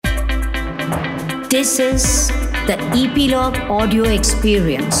This is the Epilogue Audio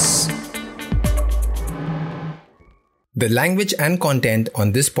Experience. The language and content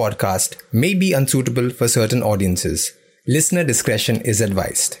on this podcast may be unsuitable for certain audiences. Listener discretion is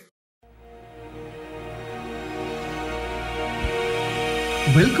advised.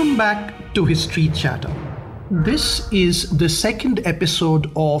 Welcome back to History Chatter. This is the second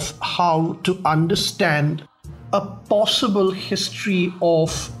episode of how to understand a possible history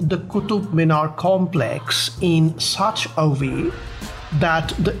of the Qutub Minar complex in such a way that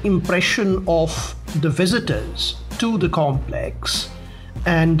the impression of the visitors to the complex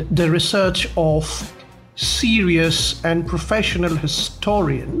and the research of serious and professional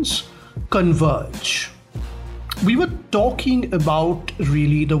historians converge. We were talking about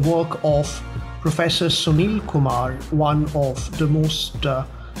really the work of Professor Sunil Kumar, one of the most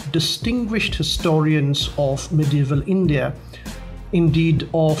distinguished historians of medieval India, indeed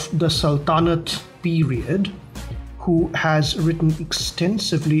of the Sultanate period, who has written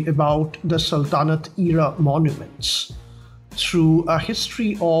extensively about the Sultanate era monuments. Through a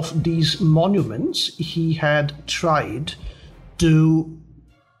history of these monuments, he had tried to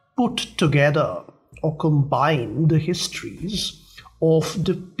put together or combine the histories of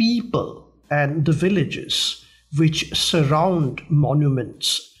the people and the villages which surround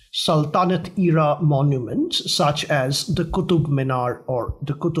monuments, Sultanate era monuments such as the Qutub Minar or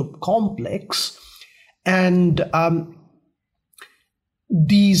the Qutub complex, and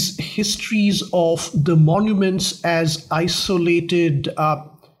these histories of the monuments as isolated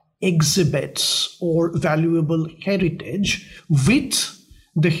exhibits or valuable heritage with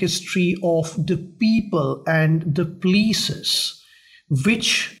the history of the people and the places,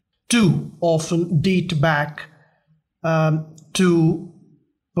 which too often date back to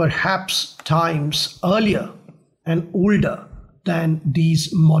perhaps times earlier and older than these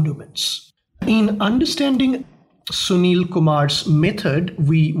monuments. In understanding Sunil Kumar's method,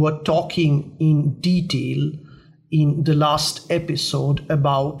 we were talking in detail in the last episode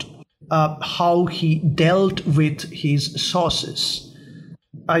about how he dealt with his sources.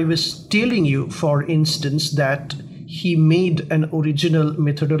 I was telling you, for instance, that he made an original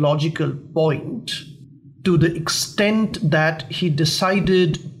methodological point to the extent that he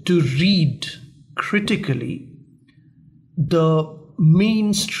decided to read critically the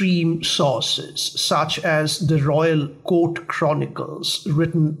mainstream sources, such as the Royal Court Chronicles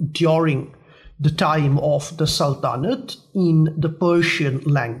written during the time of the Sultanate in the Persian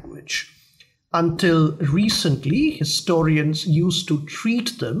language. Until recently, historians used to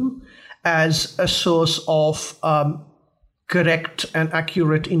treat them as a source of correct and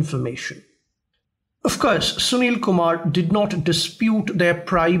accurate information. Of course, Sunil Kumar did not dispute their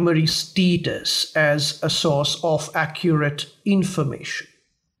primary status as a source of accurate information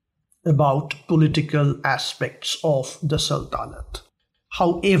about political aspects of the Sultanate.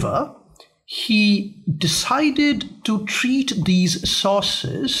 However, he decided to treat these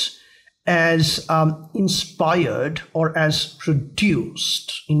sources as inspired or as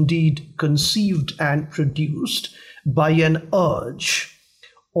produced, indeed conceived and produced by an urge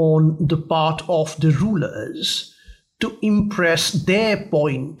on the part of the rulers to impress their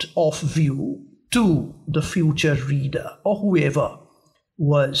point of view to the future reader or whoever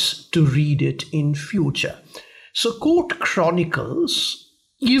was to read it in future. So court chronicles,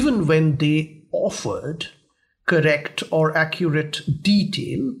 even when they offered correct or accurate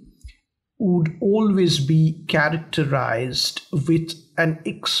detail, would always be characterized with an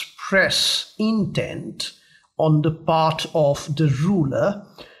express intent on the part of the ruler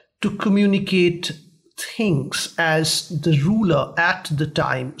to communicate things as the ruler at the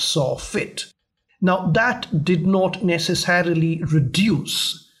time saw fit. Now, that did not necessarily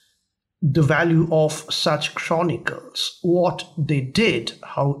reduce the value of such chronicles. What they did,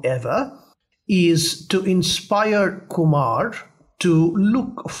 however, is to inspire Kumar to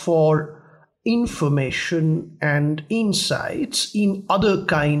look for information and insights in other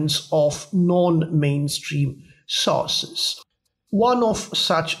kinds of non-mainstream sources. One of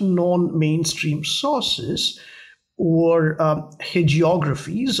such non-mainstream sources were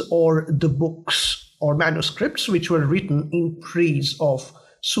hagiographies, or the books or manuscripts which were written in praise of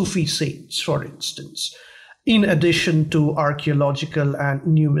Sufi saints, for instance, in addition to archaeological and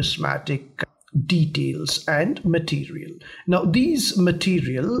numismatic details and material. Now, these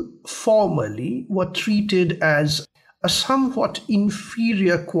material formerly were treated as a somewhat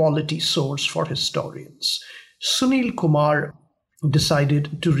inferior quality source for historians. Sunil Kumar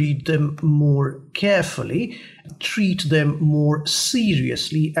decided to read them more carefully, treat them more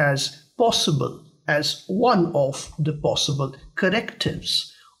seriously as possible, as one of the possible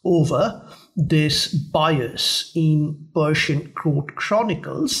correctives over this bias in Persian court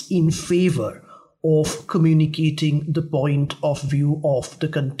chronicles in favor of communicating the point of view of the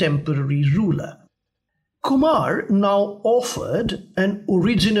contemporary ruler. Kumar now offered an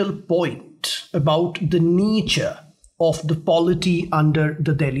original point about the nature of the polity under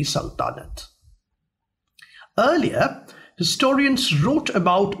the Delhi Sultanate. Earlier, historians wrote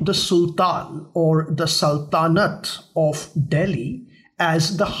about the Sultan or the Sultanate of Delhi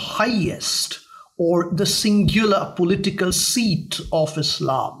as the highest or the singular political seat of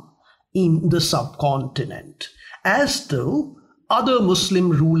Islam in the subcontinent, as though other Muslim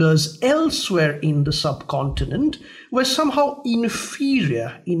rulers elsewhere in the subcontinent were somehow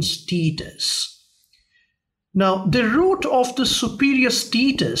inferior in status. Now, they wrote of the superior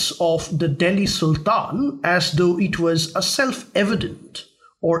status of the Delhi Sultan as though it was a self-evident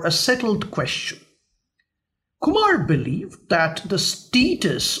or a settled question. Kumar believed that the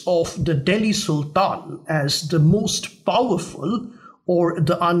status of the Delhi Sultan as the most powerful or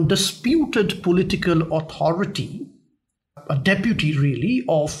the undisputed political authority, a deputy really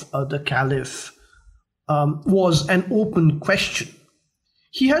of the Caliph, was an open question.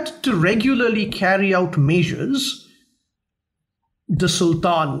 He had to regularly carry out measures. The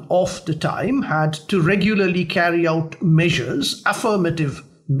Sultan of the time had to regularly carry out measures, affirmative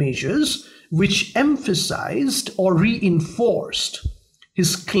measures, which emphasized or reinforced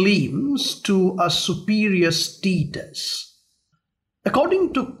his claims to a superior status.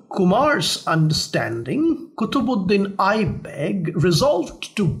 According to Kumar's understanding, Kutubuddin Aibeg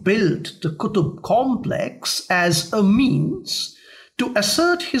resolved to build the Qutub complex as a means to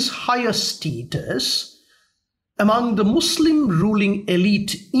assert his higher status among the Muslim ruling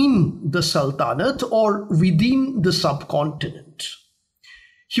elite in the Sultanate or within the subcontinent.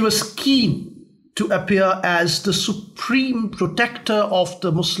 He was keen to appear as the supreme protector of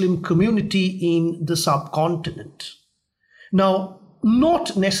the Muslim community in the subcontinent. Now,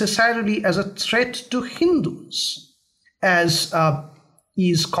 not necessarily as a threat to Hindus, as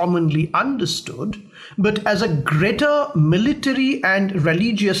is commonly understood, but as a greater military and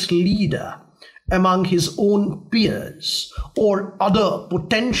religious leader among his own peers or other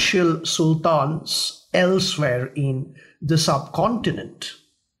potential sultans elsewhere in the subcontinent.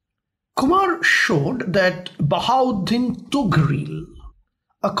 Kumar showed that Bahauddin Tughril,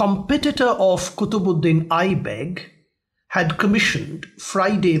 a competitor of Kutubuddin Aibeg, had commissioned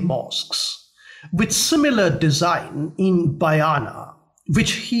Friday mosques with similar design in Bayana,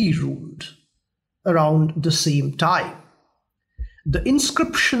 which he ruled around the same time. The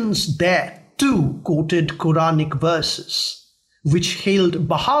inscriptions there too quoted Quranic verses, which hailed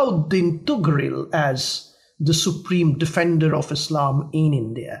Bahauddin Tughril as the supreme defender of Islam in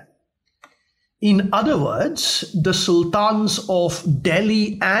India. In other words, the sultans of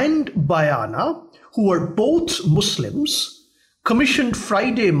Delhi and Bayana, who were both Muslims, commissioned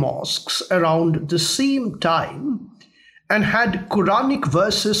Friday mosques around the same time and had Quranic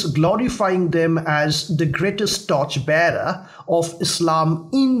verses glorifying them as the greatest torchbearer of Islam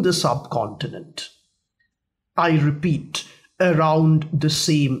in the subcontinent. I repeat, around the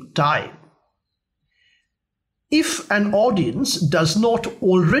same time. If an audience does not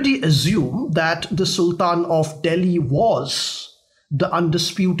already assume that the Sultan of Delhi was the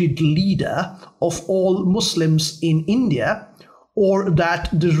undisputed leader of all Muslims in India, or that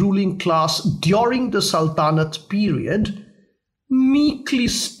the ruling class during the Sultanate period meekly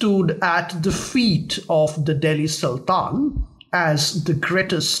stood at the feet of the Delhi Sultan as the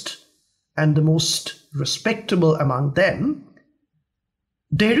greatest and the most respectable among them,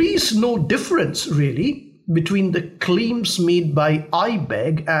 there is no difference really between the claims made by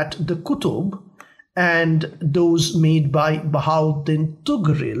Aibeg at the Qutub and those made by Bahauddin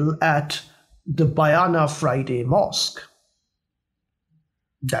Tughril at the Bayana Friday Mosque.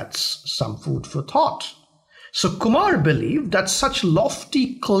 That's some food for thought. So Kumar believed that such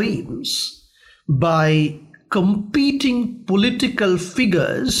lofty claims by competing political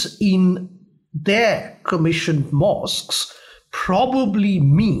figures in their commissioned mosques probably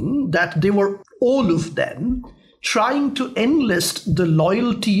mean that they were all of them trying to enlist the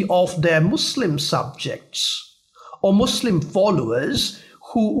loyalty of their Muslim subjects or Muslim followers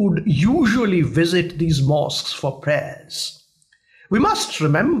who would usually visit these mosques for prayers. We must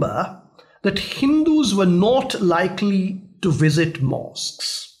remember that Hindus were not likely to visit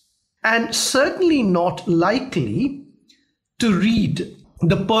mosques and certainly not likely to read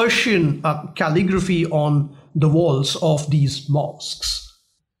the Persian calligraphy on the walls of these mosques.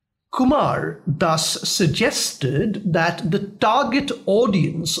 Kumar thus suggested that the target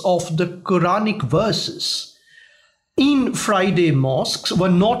audience of the Quranic verses in Friday mosques were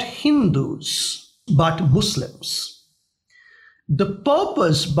not Hindus, but Muslims. The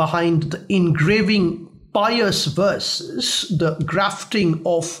purpose behind the engraving pious verses, the grafting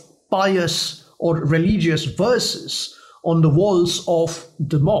of pious or religious verses on the walls of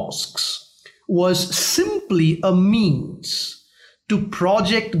the mosques, was simply a means to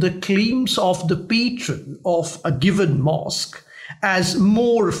project the claims of the patron of a given mosque as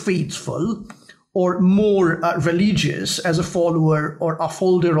more faithful or more religious as a follower or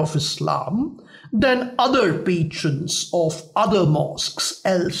upholder of Islam than other patrons of other mosques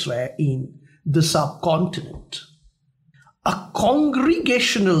elsewhere in the subcontinent. A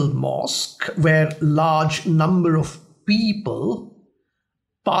congregational mosque where large number of people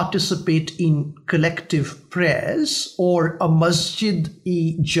participate in collective prayers, or a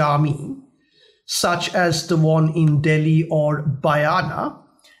masjid-e-jami, such as the one in Delhi or Bayana,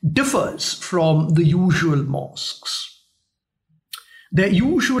 differs from the usual mosques. They're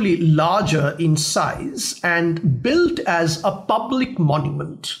usually larger in size and built as a public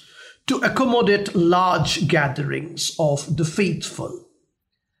monument to accommodate large gatherings of the faithful.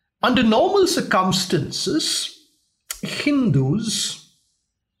 Under normal circumstances, Hindus,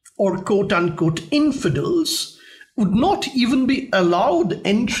 or quote-unquote infidels, would not even be allowed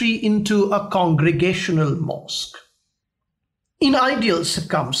entry into a congregational mosque. In ideal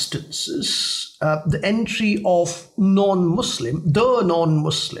circumstances, the entry of the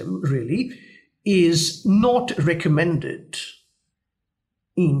non-Muslim really, is not recommended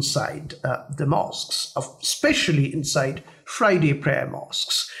inside the mosques, especially inside Friday prayer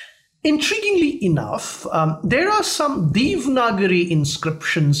mosques. Intriguingly enough, there are some Devanagari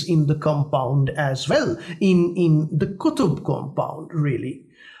inscriptions in the compound as well, in the Qutub compound really,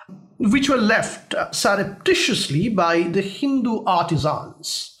 which were left surreptitiously by the Hindu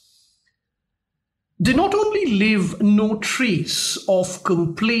artisans. They not only leave no trace of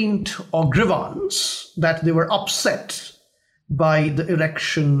complaint or grievance that they were upset by the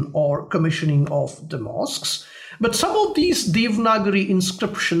erection or commissioning of the mosques, but some of these Devanagari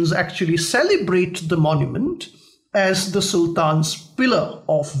inscriptions actually celebrate the monument as the Sultan's pillar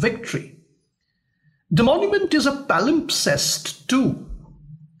of victory. The monument is a palimpsest too.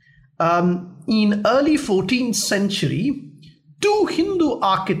 In early 14th century, two Hindu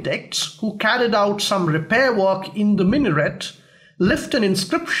architects who carried out some repair work in the minaret left an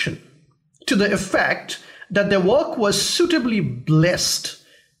inscription to the effect that their work was suitably blessed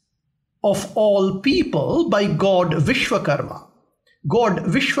of all people by God Vishwakarma. God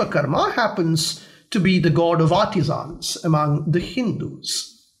Vishwakarma happens to be the god of artisans among the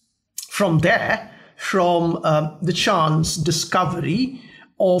Hindus. From there, from the chance discovery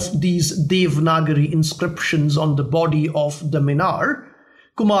of these Devanagari inscriptions on the body of the minar,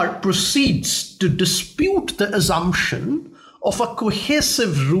 Kumar proceeds to dispute the assumption of a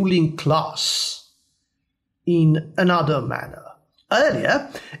cohesive ruling class in another manner. Earlier,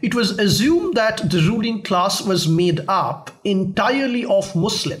 it was assumed that the ruling class was made up entirely of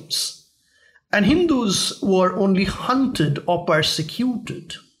Muslims, and Hindus were only hunted or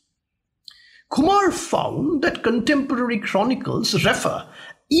persecuted. Kumar found that contemporary chronicles refer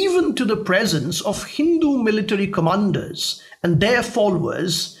even to the presence of Hindu military commanders and their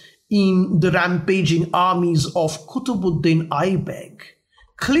followers in the rampaging armies of Qutbuddin Aibeg.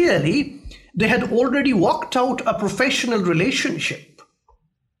 Clearly, they had already worked out a professional relationship,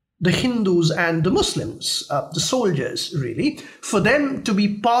 the Hindus and the Muslims, the soldiers really, for them to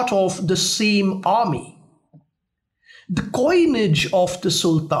be part of the same army. The coinage of the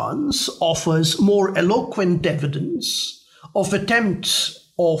sultans offers more eloquent evidence of attempts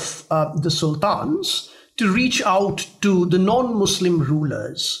of the sultans to reach out to the non-Muslim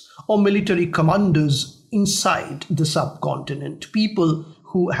rulers or military commanders inside the subcontinent, people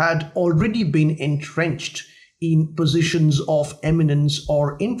who had already been entrenched in positions of eminence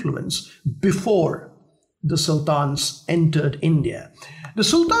or influence before the sultans entered India. The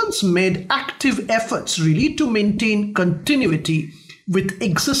sultans made active efforts really to maintain continuity with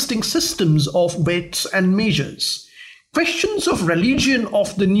existing systems of weights and measures. Questions of religion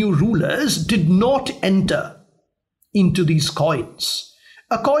of the new rulers did not enter into these coins.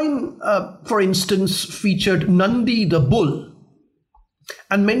 A coin, for instance, featured Nandi the bull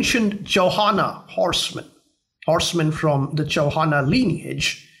and mentioned Chauhana horsemen from the Chauhana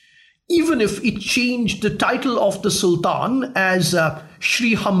lineage, even if it changed the title of the Sultan as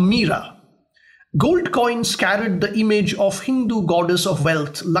Shri Hammira. Gold coins carried the image of Hindu goddess of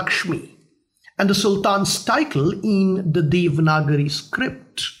wealth, Lakshmi, and the Sultan's title in the Devanagari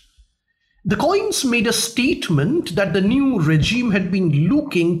script. The coins made a statement that the new regime had been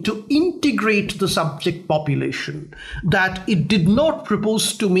looking to integrate the subject population, that it did not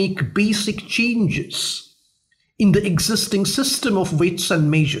propose to make basic changes in the existing system of weights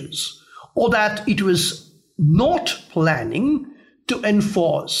and measures, or that it was not planning to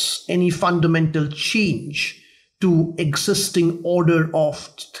enforce any fundamental change to existing order of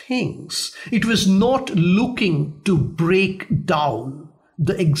things. It was not looking to break down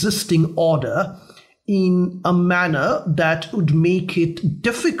the existing order in a manner that would make it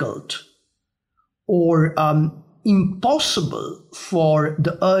difficult or impossible for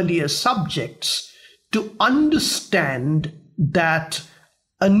the earlier subjects to understand that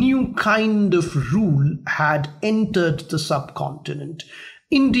a new kind of rule had entered the subcontinent.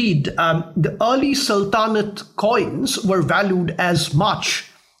 Indeed, the early Sultanate coins were valued as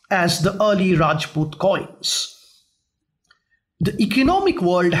much as the early Rajput coins. The economic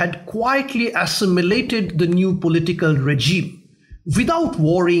world had quietly assimilated the new political regime without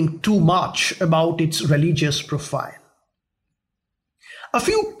worrying too much about its religious profile. A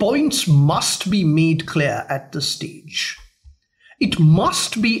few points must be made clear at this stage. It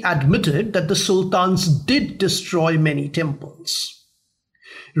must be admitted that the sultans did destroy many temples.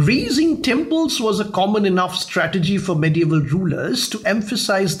 Razing temples was a common enough strategy for medieval rulers to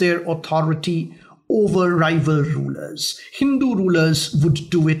emphasize their authority over rival rulers. Hindu rulers would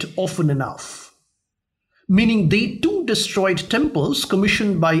do it often enough, meaning they too destroyed temples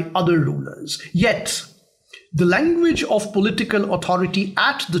commissioned by other rulers. Yet, the language of political authority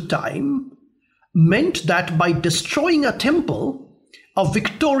at the time meant that by destroying a temple, a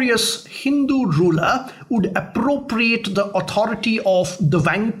victorious Hindu ruler would appropriate the authority of the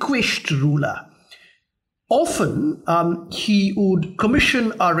vanquished ruler. Often, he would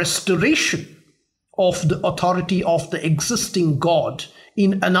commission a restoration of the authority of the existing god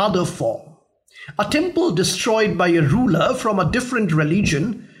in another form. A temple destroyed by a ruler from a different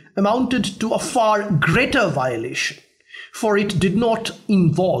religion amounted to a far greater violation, for it did not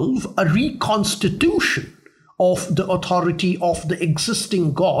involve a reconstitution of the authority of the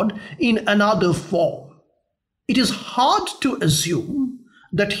existing god in another form. It is hard to assume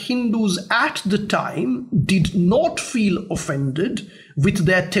that Hindus at the time did not feel offended with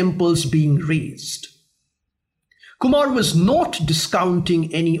their temples being razed. Kumar was not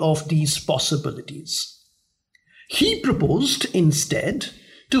discounting any of these possibilities. He proposed instead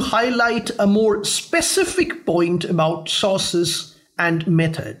to highlight a more specific point about sources and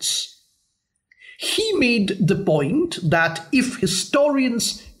methods. He made the point that if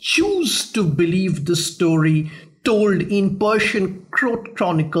historians choose to believe the story told in Persian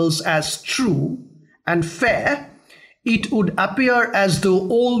chronicles as true and fair, it would appear as though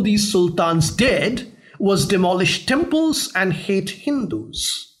all these sultans did was demolish temples and hate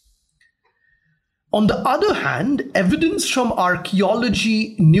Hindus. On the other hand, evidence from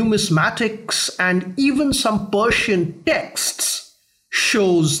archaeology, numismatics, and even some Persian texts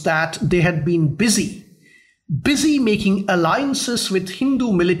shows that they had been busy making alliances with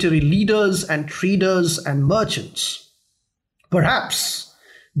Hindu military leaders and traders and merchants. Perhaps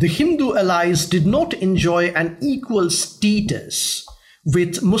the Hindu allies did not enjoy an equal status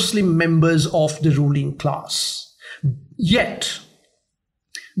with Muslim members of the ruling class. Yet,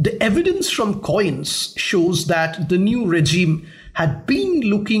 the evidence from coins shows that the new regime had been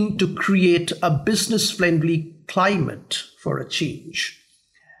looking to create a business-friendly climate for a change.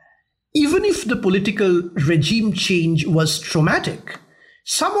 Even if the political regime change was traumatic,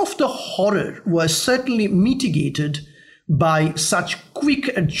 some of the horror was certainly mitigated by such quick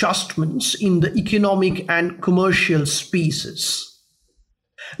adjustments in the economic and commercial spaces.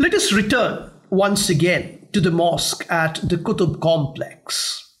 Let us return once again to the mosque at the Qutb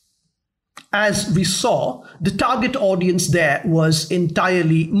complex. As we saw, the target audience there was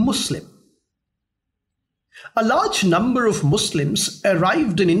entirely Muslim. A large number of Muslims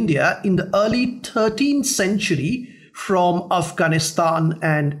arrived in India in the early 13th century from Afghanistan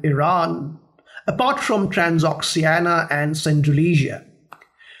and Iran, apart from Transoxiana and Central Asia.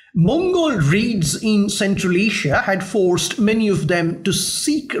 Mongol raids in Central Asia had forced many of them to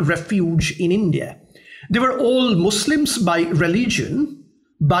seek refuge in India. They were all Muslims by religion,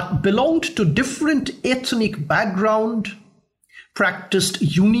 but belonged to different ethnic background, practiced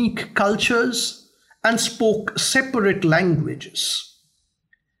unique cultures, and spoke separate languages.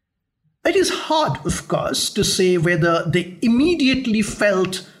 It is hard, of course, to say whether they immediately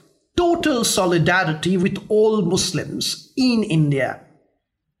felt total solidarity with all Muslims in India.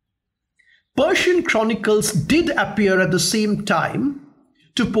 Persian chronicles did appear at the same time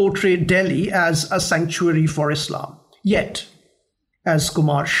to portray Delhi as a sanctuary for Islam. Yet, as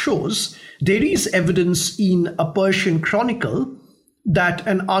Kumar shows, there is evidence in a Persian chronicle that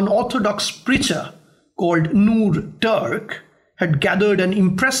an unorthodox preacher called Nur Turk had gathered an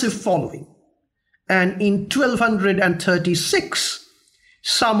impressive following. And in 1236,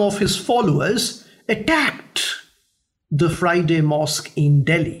 some of his followers attacked the Friday Mosque in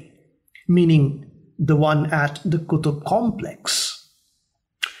Delhi, meaning the one at the Qutb complex.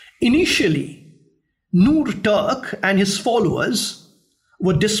 Initially, Nur Turk and his followers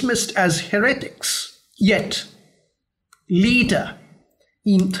were dismissed as heretics. Yet, later,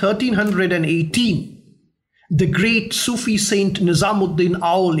 in 1318, the great Sufi saint Nizamuddin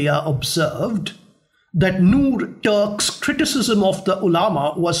Auliya observed that Nur Turk's criticism of the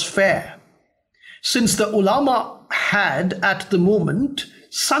ulama was fair, since the ulama had at the moment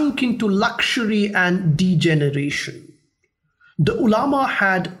sunk into luxury and degeneration. The ulama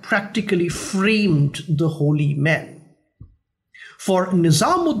had practically framed the holy men. For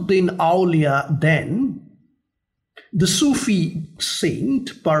Nizamuddin Auliya then, the Sufi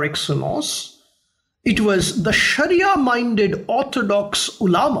saint par excellence, it was the Sharia-minded orthodox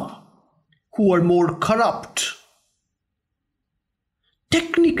ulama who were more corrupt.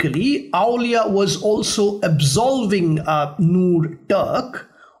 Technically, Auliya was also absolving Nur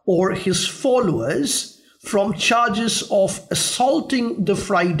Turk or his followers from charges of assaulting the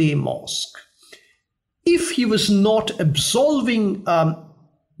Friday Mosque. If he was not absolving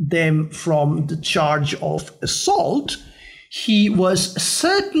them from the charge of assault, he was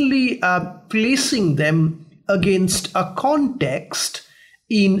certainly placing them against a context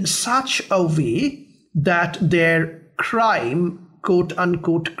in such a way that their crime, quote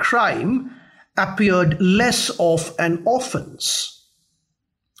unquote crime, appeared less of an offense.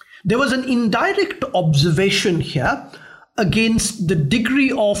 There was an indirect observation here against the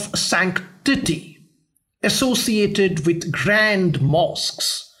degree of sanctity associated with grand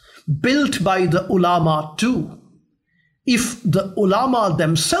mosques built by the ulama too. If the ulama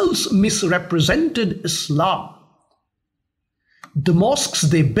themselves misrepresented Islam, the mosques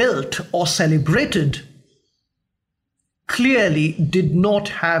they built or celebrated clearly did not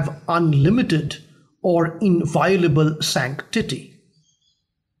have unlimited or inviolable sanctity.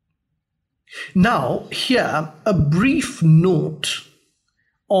 Now, here a brief note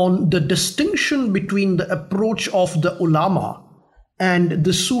on the distinction between the approach of the ulama and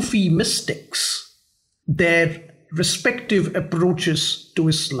the Sufi mystics, their respective approaches to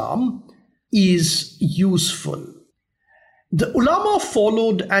Islam, is useful. The ulama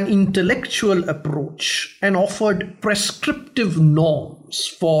followed an intellectual approach and offered prescriptive norms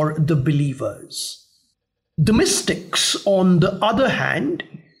for the believers. The mystics, on the other hand,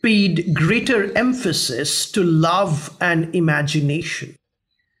 paid greater emphasis to love and imagination.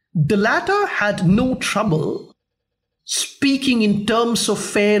 The latter had no trouble speaking in terms of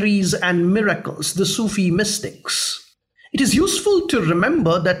fairies and miracles, the Sufi mystics. It is useful to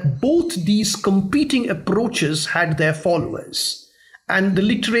remember that both these competing approaches had their followers, and the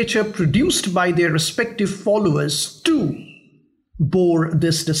literature produced by their respective followers too bore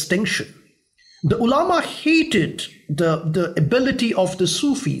this distinction. The ulama hated the ability of the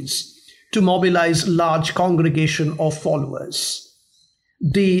Sufis to mobilize large congregation of followers.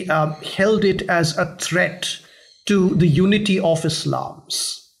 They held it as a threat to the unity of Islam.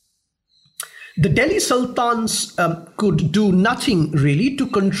 The Delhi Sultans could do nothing really to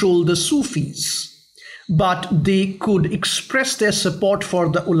control the Sufis, but they could express their support for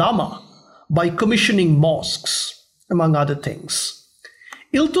the ulama by commissioning mosques, among other things.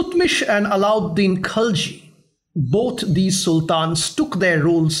 Iltutmish and Alauddin Khalji, both these sultans took their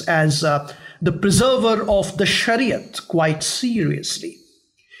roles as the preserver of the Shariat quite seriously.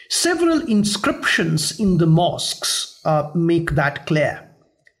 Several inscriptions in the mosques make that clear.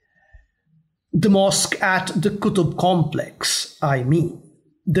 The mosque at the Qutb complex, I mean.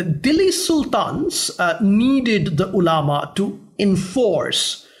 The Delhi sultans needed the ulama to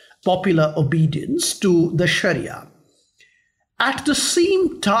enforce popular obedience to the Sharia. At the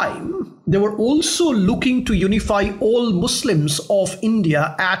same time, they were also looking to unify all Muslims of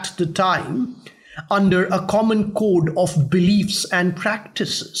India at the time under a common code of beliefs and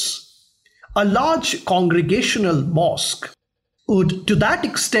practices. A large congregational mosque would to that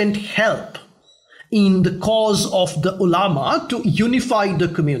extent help in the cause of the ulama to unify the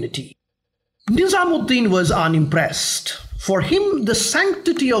community. Nizamuddin was unimpressed. For him, the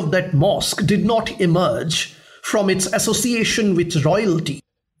sanctity of that mosque did not emerge from its association with royalty,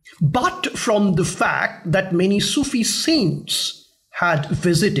 but from the fact that many Sufi saints had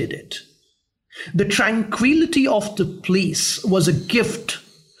visited it. The tranquility of the place was a gift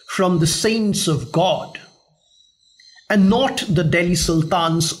from the saints of God. and not the Delhi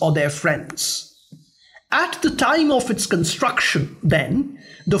sultans or their friends. At the time of its construction, then,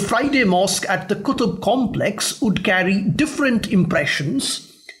 the Friday Mosque at the Qutb complex would carry different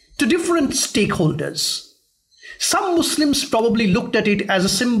impressions to different stakeholders. Some Muslims probably looked at it as a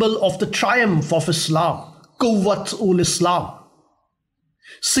symbol of the triumph of Islam, Quwwat-ul-Islam,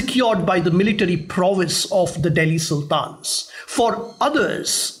 secured by the military prowess of the Delhi sultans. For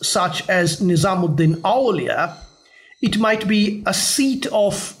others, such as Nizamuddin Awliya, it might be a seat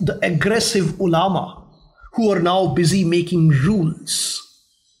of the aggressive ulama who are now busy making rules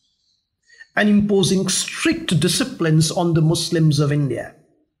and imposing strict disciplines on the Muslims of India.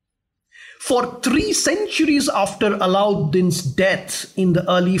 For 3 centuries after Alauddin's death in the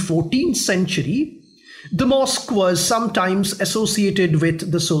early 14th century, the mosque was sometimes associated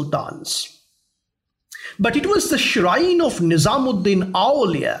with the sultans. But it was the shrine of Nizamuddin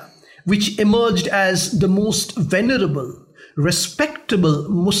Awliya which emerged as the most venerable, respectable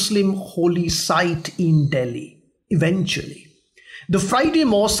Muslim holy site in Delhi, eventually. The Friday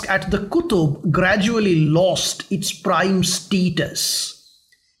Mosque at the Qutb gradually lost its prime status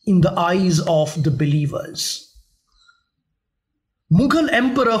in the eyes of the believers. Mughal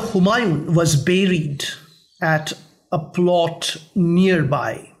Emperor Humayun was buried at a plot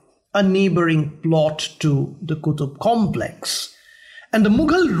nearby, a neighboring plot to the Qutb complex, and the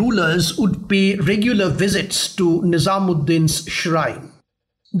Mughal rulers would pay regular visits to Nizamuddin's shrine.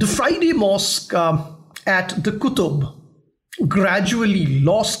 The Friday Mosque at the Qutb gradually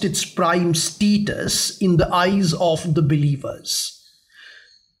lost its prime status in the eyes of the believers.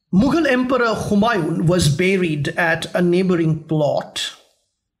 Mughal Emperor Humayun was buried at a neighboring plot,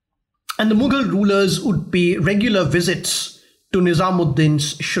 and the Mughal rulers would pay regular visits to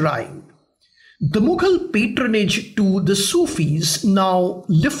Nizamuddin's shrine. The Mughal patronage to the Sufis now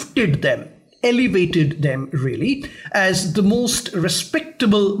lifted them, elevated them really, as the most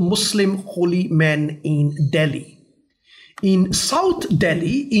respectable Muslim holy men in Delhi. In South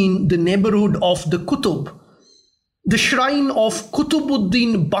Delhi, in the neighborhood of the Qutb, the shrine of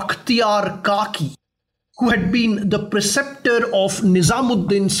Qutubuddin Bakhtiyar Kaki, who had been the preceptor of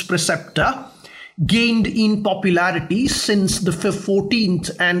Nizamuddin's preceptor, gained in popularity since the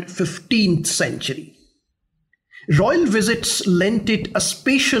 14th and 15th century. Royal visits lent it a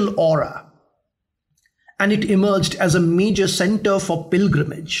spatial aura, and it emerged as a major center for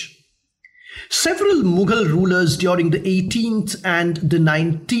pilgrimage. Several Mughal rulers during the 18th and the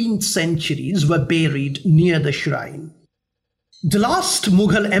 19th centuries were buried near the shrine. The last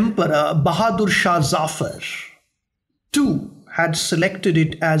Mughal emperor, Bahadur Shah Zafar, too had selected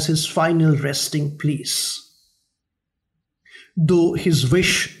it as his final resting place, though his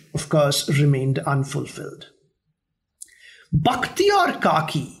wish, of course, remained unfulfilled. Bakhtiyar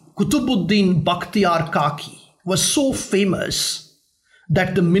Kaki, Qutubuddin Bakhtiyar Kaki, was so famous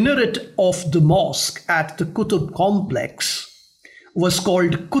that the minaret of the mosque at the Qutb complex was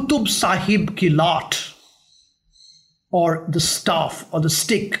called Qutb Sahib Ki Lat, or the staff or the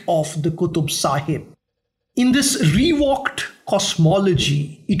stick of the Qutb Sahib. In this revoked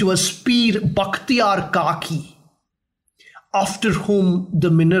cosmology, it was Pir Bakhtiyar Kaki, after whom the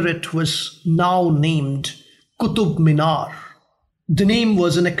minaret was now named Qutb Minar. The name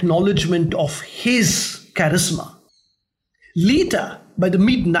was an acknowledgement of his charisma. Later, by the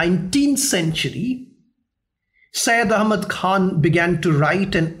mid-19th century, Syed Ahmad Khan began to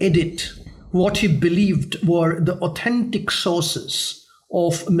write and edit what he believed were the authentic sources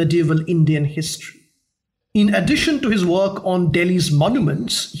of medieval Indian history. In addition to his work on Delhi's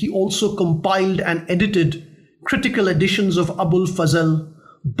monuments, he also compiled and edited critical editions of Abul Fazl,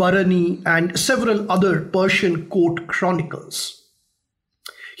 Barani, and several other Persian court chronicles.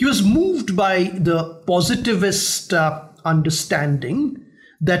 He was moved by the positivist understanding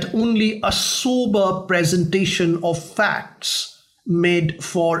that only a sober presentation of facts made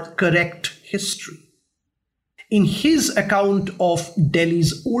for correct history. In his account of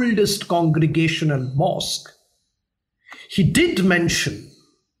Delhi's oldest congregational mosque, he did mention,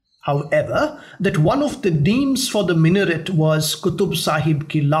 however, that one of the names for the minaret was Qutb Sahib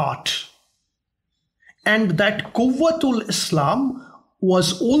Ki Lat, and that Quwwatul-Islam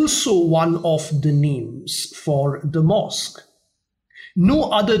was also one of the names for the mosque. No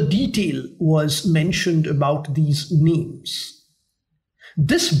other detail was mentioned about these names.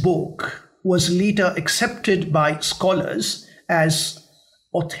 This book was later accepted by scholars as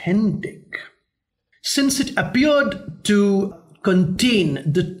authentic, since it appeared to contain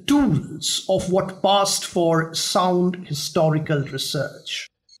the tools of what passed for sound historical research.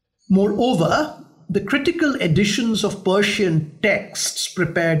 Moreover, the critical editions of Persian texts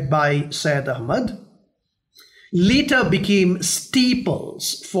prepared by Syed Ahmad later became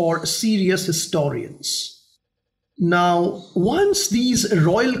staples for serious historians. Now, once these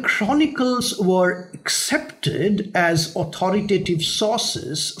royal chronicles were accepted as authoritative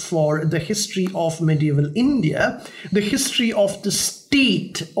sources for the history of medieval India, the history of the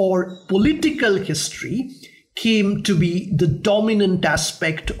state or political history came to be the dominant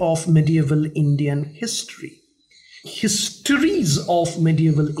aspect of medieval Indian history. Histories of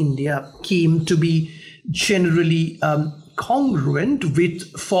medieval India came to be generally congruent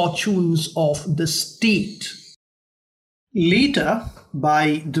with fortunes of the state. Later,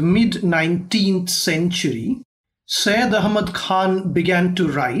 by the mid-19th century, Syed Ahmad Khan began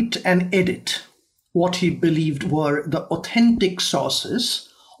to write and edit what he believed were the authentic sources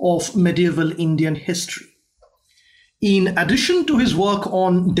of medieval Indian history. In addition to his work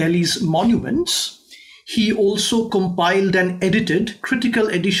on Delhi's monuments, he also compiled and edited critical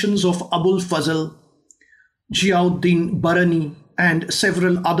editions of Abul Fazl, Ziauddin Barani, and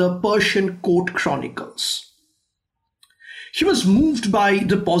several other Persian court chronicles. He was moved by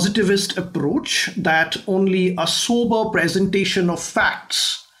the positivist approach that only a sober presentation of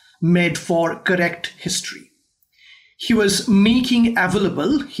facts made for correct history. He was making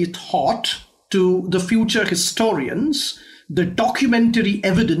available, he thought, to the future historians the documentary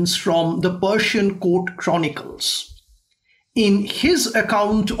evidence from the Persian court chronicles. In his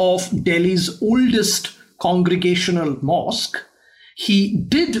account of Delhi's oldest congregational mosque, he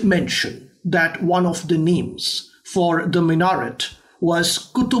did mention that one of the names for the minaret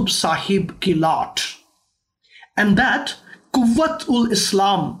was Qutub Sahib Kilat, and that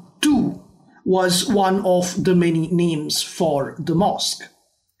Quwwat-ul-Islam too was one of the many names for the mosque.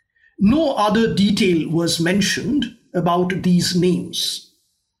 No other detail was mentioned about these names.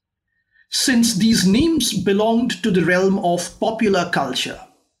 Since these names belonged to the realm of popular culture,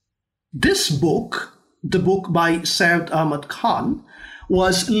 this book, the book by Syed Ahmad Khan,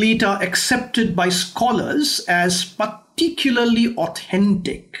 was later accepted by scholars as particularly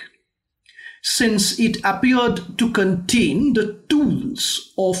authentic, since it appeared to contain the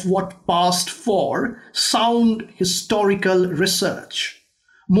tools of what passed for sound historical research.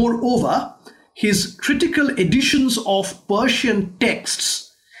 Moreover, his critical editions of Persian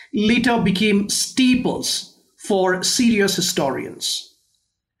texts later became staples for serious historians.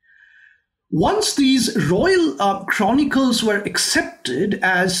 Once these royal chronicles were accepted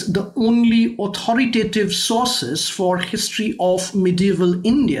as the only authoritative sources for history of medieval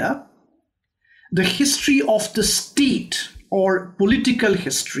India, the history of the state or political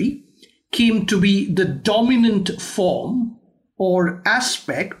history came to be the dominant form or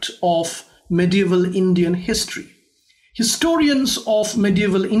aspect of medieval Indian history. Historians of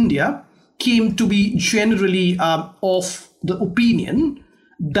medieval India came to be generally of the opinion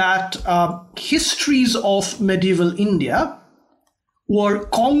that histories of medieval India were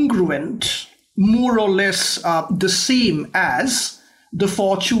congruent, more or less the same as the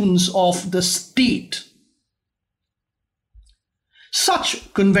fortunes of the state.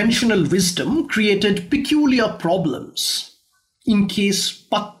 Such conventional wisdom created peculiar problems, in case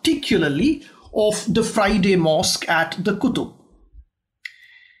particularly of the Friday Mosque at the Qutub.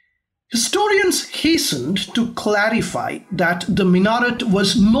 Historians hastened to clarify that the minaret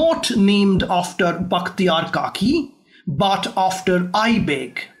was not named after Bakhtiar Kaki, but after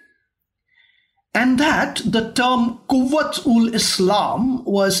Aibeg, and that the term Quwwat-ul-Islam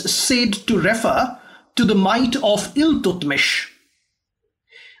was said to refer to the might of Iltutmish.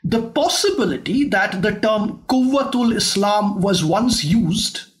 The possibility that the term Quwwat-ul-Islam was once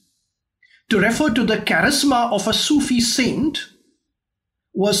used to refer to the charisma of a Sufi saint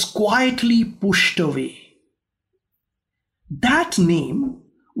was quietly pushed away. That name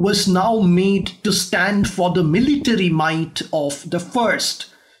was now made to stand for the military might of the first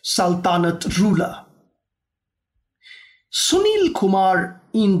Sultanate ruler. Sunil Kumar,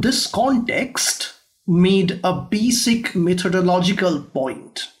 in this context, made a basic methodological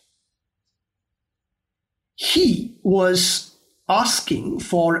point. He was asking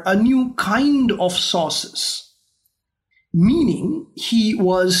for a new kind of sources, meaning he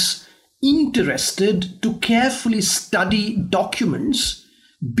was interested to carefully study documents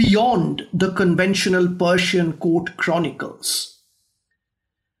beyond the conventional Persian court chronicles.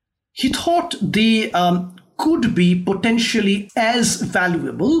 He thought they could be potentially as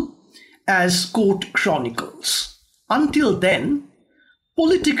valuable as court chronicles. Until then,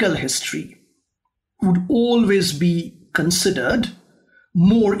 political history would always be considered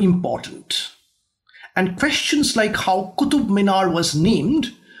more important. And questions like how Qutub Minar was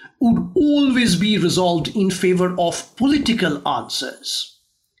named would always be resolved in favor of political answers.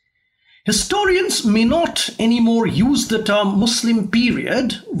 Historians may not anymore use the term Muslim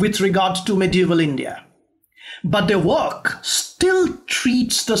period with regard to medieval India, but their work still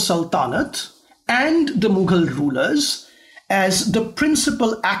treats the Sultanate and the Mughal rulers as the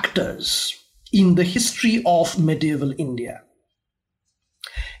principal actors in the history of medieval India.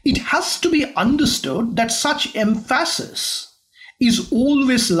 It has to be understood that such emphasis is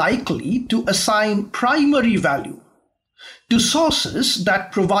always likely to assign primary value to sources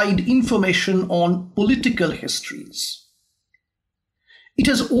that provide information on political histories. It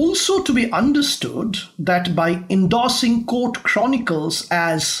is also to be understood that by endorsing court chronicles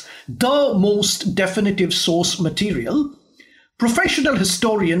as the most definitive source material, professional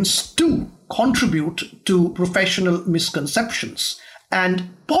historians too contribute to professional misconceptions and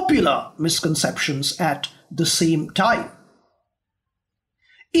popular misconceptions at the same time.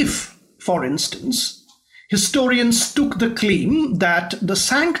 If, for instance, historians took the claim that the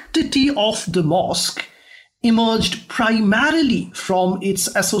sanctity of the mosque emerged primarily from its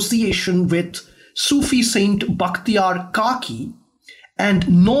association with Sufi saint Bakhtiyar Kaki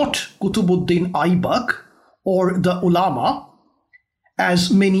and not Qutubuddin Aibak or the ulama,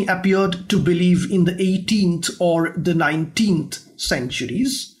 as many appeared to believe in the 18th or the 19th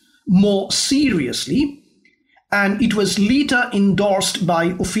centuries, more seriously, and it was later endorsed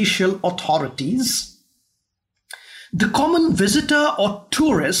by official authorities, the common visitor or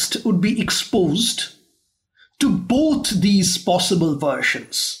tourist would be exposed to both these possible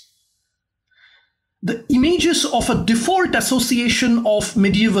versions. The images of a default association of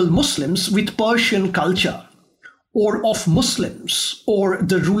medieval Muslims with Persian culture, or of Muslims or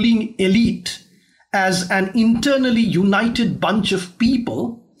the ruling elite as an internally united bunch of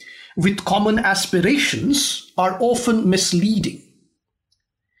people with common aspirations, are often misleading.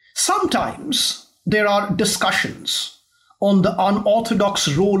 Sometimes there are discussions on the unorthodox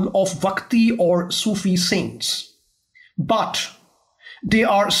role of Bhakti or Sufi saints, but they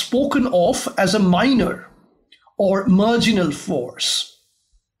are spoken of as a minor or marginal force.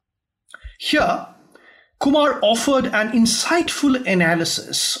 Here, Kumar offered an insightful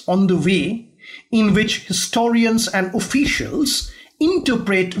analysis on the way in which historians and officials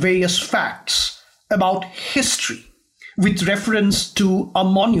interpret various facts about history with reference to a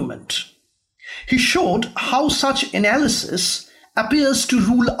monument. He showed how such analysis appears to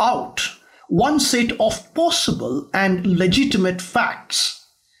rule out one set of possible and legitimate facts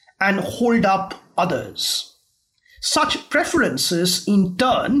and hold up others. Such preferences in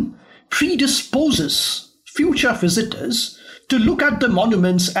turn predisposes future visitors to look at the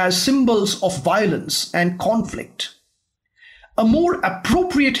monuments as symbols of violence and conflict. A more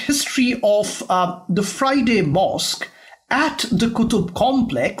appropriate history of the Friday Mosque at the Qutub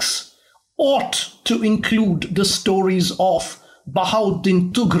complex ought to include the stories of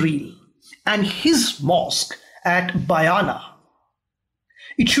Bahauddin Tughril and his mosque at Bayana.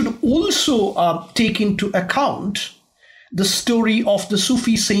 It should also take into account the story of the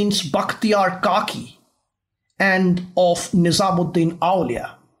Sufi saints Bakhtiyar Kaki and of Nizamuddin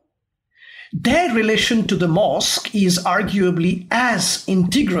Aulia. Their relation to the mosque is arguably as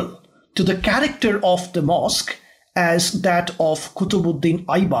integral to the character of the mosque as that of Qutubuddin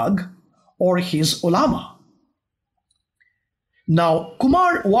Aibak or his ulama. Now,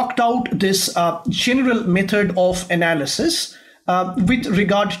 Kumar worked out this general method of analysis with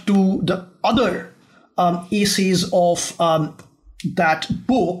regard to the other essays of that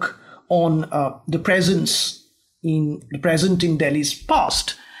book on the present in Delhi's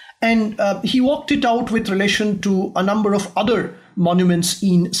past. And he worked it out with relation to a number of other monuments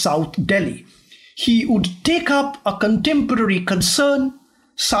in South Delhi. He would take up a contemporary concern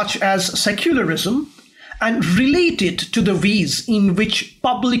such as secularism and relate it to the ways in which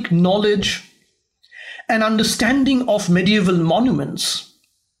public knowledge and understanding of medieval monuments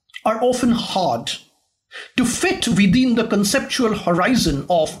are often hard to fit within the conceptual horizon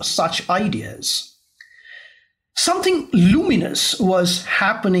of such ideas. Something luminous was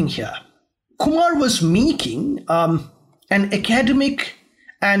happening here. Kumar was making an academic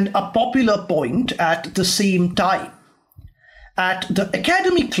and a popular point at the same time. At the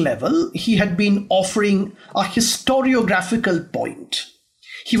academic level, he had been offering a historiographical point.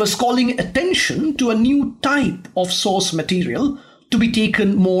 He was calling attention to a new type of source material to be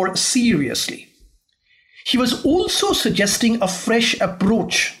taken more seriously. He was also suggesting a fresh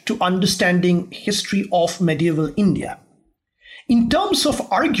approach to understanding history of medieval India. In terms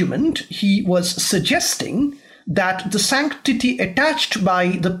of argument, he was suggesting that the sanctity attached by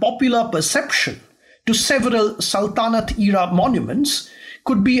the popular perception to several Sultanate-era monuments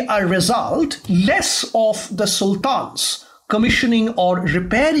could be a result less of the sultans commissioning or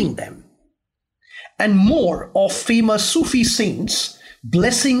repairing them, and more of famous Sufi saints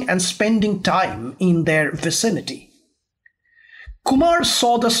blessing and spending time in their vicinity. Kumar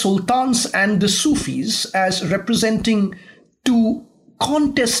saw the sultans and the Sufis as representing two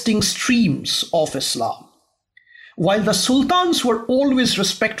contesting streams of Islam. While the sultans were always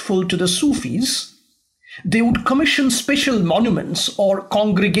respectful to the Sufis, they would commission special monuments or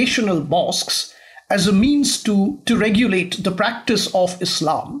congregational mosques as a means to regulate the practice of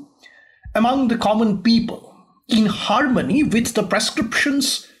Islam among the common people, in harmony with the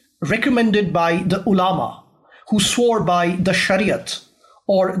prescriptions recommended by the ulama, who swore by the Shariat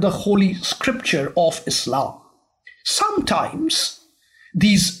or the holy scripture of Islam. Sometimes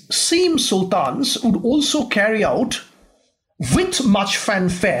these same sultans would also carry out, with much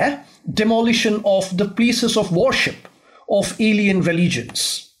fanfare, demolition of the places of worship of alien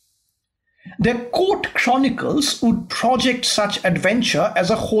religions. Their court chronicles would project such adventure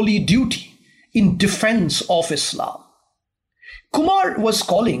as a holy duty in defense of Islam. Kumar was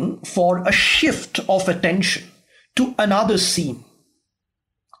calling for a shift of attention to another scene,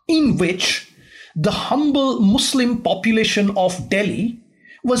 in which the humble Muslim population of Delhi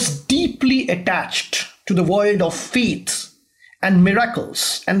was deeply attached to the world of faith and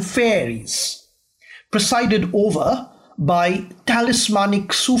miracles and fairies, presided over by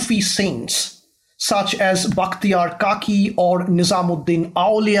talismanic Sufi saints such as Bakhtiyar Kaki or Nizamuddin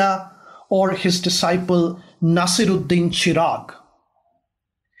Aulia or his disciple Nasiruddin Chirag.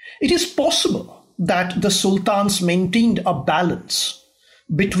 It is possible that the sultans maintained a balance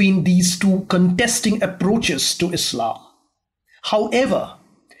between these two contesting approaches to Islam. However,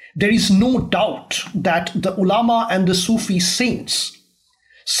 there is no doubt that the ulama and the Sufi saints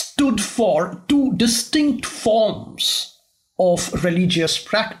stood for two distinct forms of religious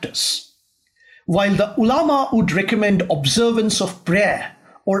practice. While the ulama would recommend observance of prayer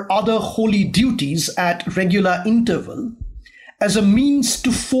or other holy duties at regular interval as a means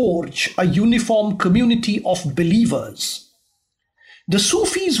to forge a uniform community of believers, the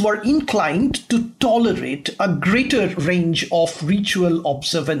Sufis were inclined to tolerate a greater range of ritual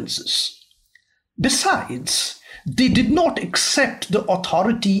observances. Besides, they did not accept the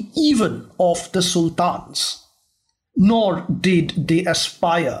authority even of the sultans, nor did they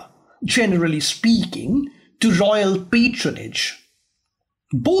aspire, generally speaking, to royal patronage.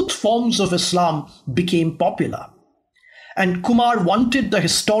 Both forms of Islam became popular, and Kumar wanted the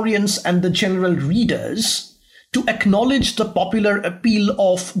historians and the general readers to acknowledge the popular appeal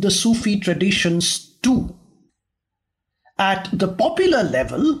of the Sufi traditions too. At the popular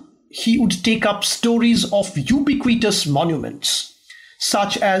level, he would take up stories of ubiquitous monuments,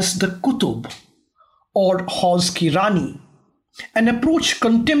 such as the Qutub or Hauz-Ki-Rani, and approach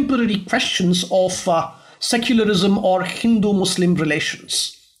contemporary questions of secularism or Hindu-Muslim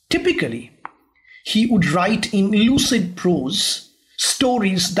relations. Typically, he would write in lucid prose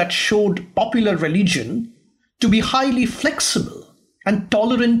stories that showed popular religion to be highly flexible and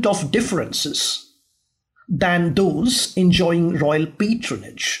tolerant of differences than those enjoying royal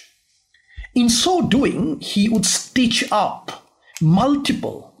patronage. In so doing, he would stitch up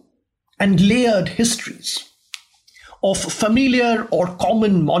multiple and layered histories of familiar or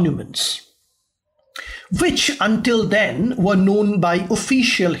common monuments, which until then were known by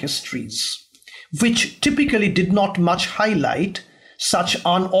official histories, which typically did not much highlight such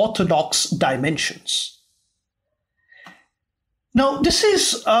unorthodox dimensions. Now, this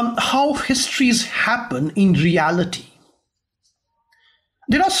is how histories happen in reality.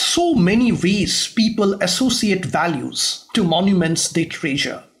 There are so many ways people associate values to monuments they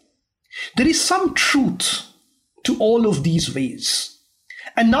treasure. There is some truth to all of these ways,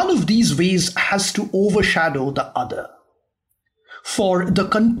 and none of these ways has to overshadow the other. For the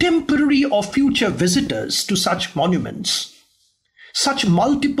contemporary or future visitors to such monuments, such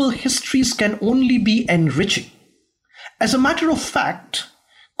multiple histories can only be enriching. As a matter of fact,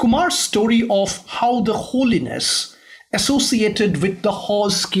 Kumar's story of how the holiness associated with the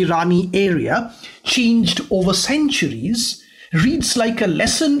Hauz-Ki-Rani area changed over centuries reads like a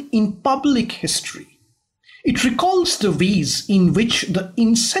lesson in public history. It recalls the ways in which the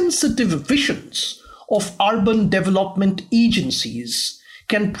insensitive visions of urban development agencies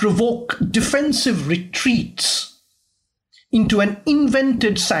can provoke defensive retreats into an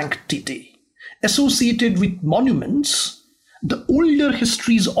invented sanctity associated with monuments, the older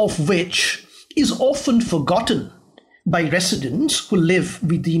histories of which is often forgotten by residents who live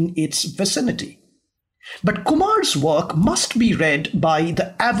within its vicinity. But Kumar's work must be read by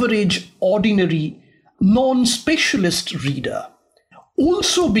the average, ordinary, non-specialist reader,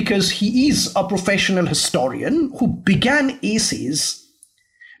 also because he is a professional historian who began essays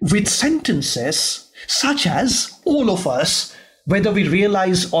with sentences such as all of us, whether we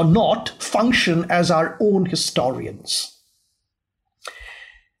realize or not, function as our own historians.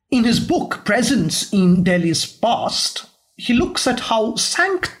 In his book, Presence in Delhi's Past, he looks at how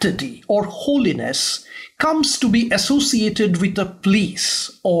sanctity or holiness comes to be associated with a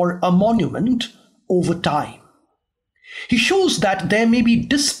place or a monument over time. He shows that there may be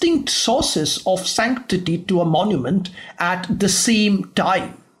distinct sources of sanctity to a monument at the same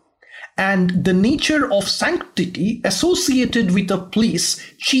time, and the nature of sanctity associated with a place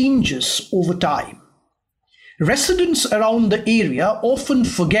changes over time. Residents around the area often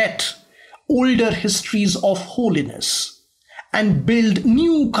forget older histories of holiness and build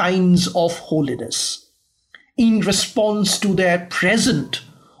new kinds of holiness in response to their present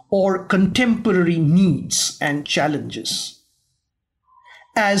or contemporary needs and challenges.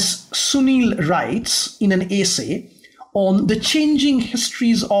 As Sunil writes in an essay on the changing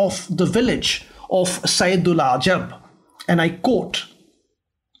histories of the village of Saidul Ajab, and I quote,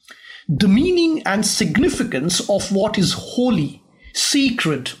 "The meaning and significance of what is holy,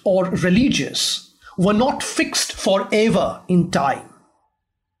 sacred, or religious were not fixed forever in time,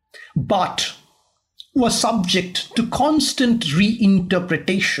 but were subject to constant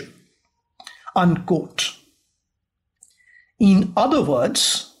reinterpretation." Unquote. In other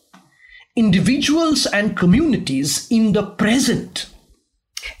words, individuals and communities in the present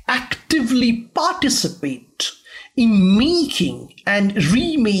actively participate in making and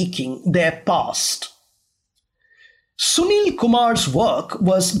remaking their past. Sunil Kumar's work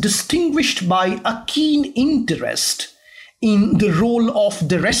was distinguished by a keen interest in the role of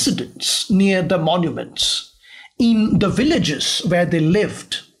the residents near the monuments, in the villages where they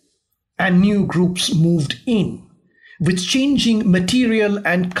lived, and new groups moved in, with changing material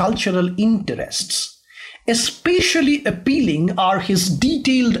and cultural interests. Especially appealing are his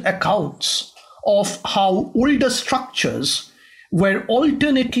detailed accounts of how older structures were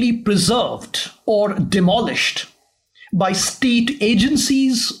alternately preserved or demolished by state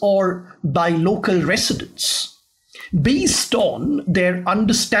agencies or by local residents, based on their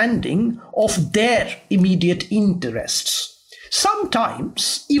understanding of their immediate interests.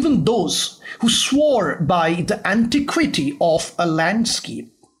 Sometimes even those who swore by the antiquity of a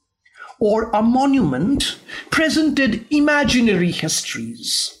landscape or a monument presented imaginary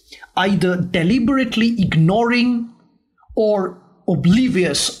histories, either deliberately ignoring or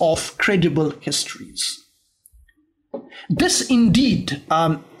oblivious of credible histories. This indeed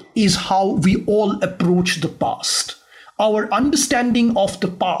is how we all approach the past. Our understanding of the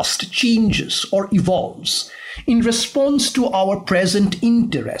past changes or evolves in response to our present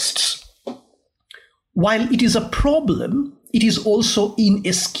interests. While it is a problem, it is also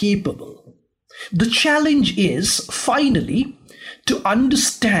inescapable. The challenge is, finally, to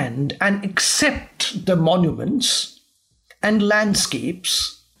understand and accept the monuments and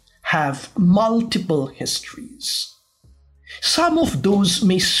landscapes have multiple histories. Some of those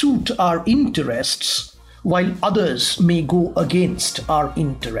may suit our interests, while others may go against our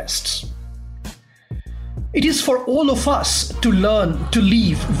interests. It is for all of us to learn to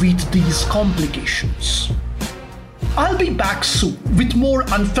live with these complications. I'll be back soon with more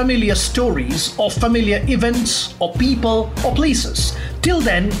unfamiliar stories of familiar events or people or places. Till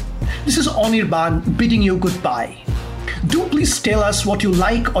then, this is Anirban bidding you goodbye. Do please tell us what you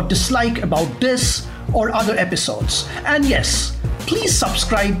like or dislike about this or other episodes. And yes, please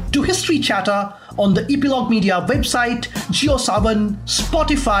subscribe to History Chatter on the Epilogue Media website, JioSaavn,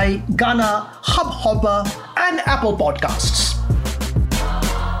 Spotify, Gaana, Hubhopper, and Apple Podcasts.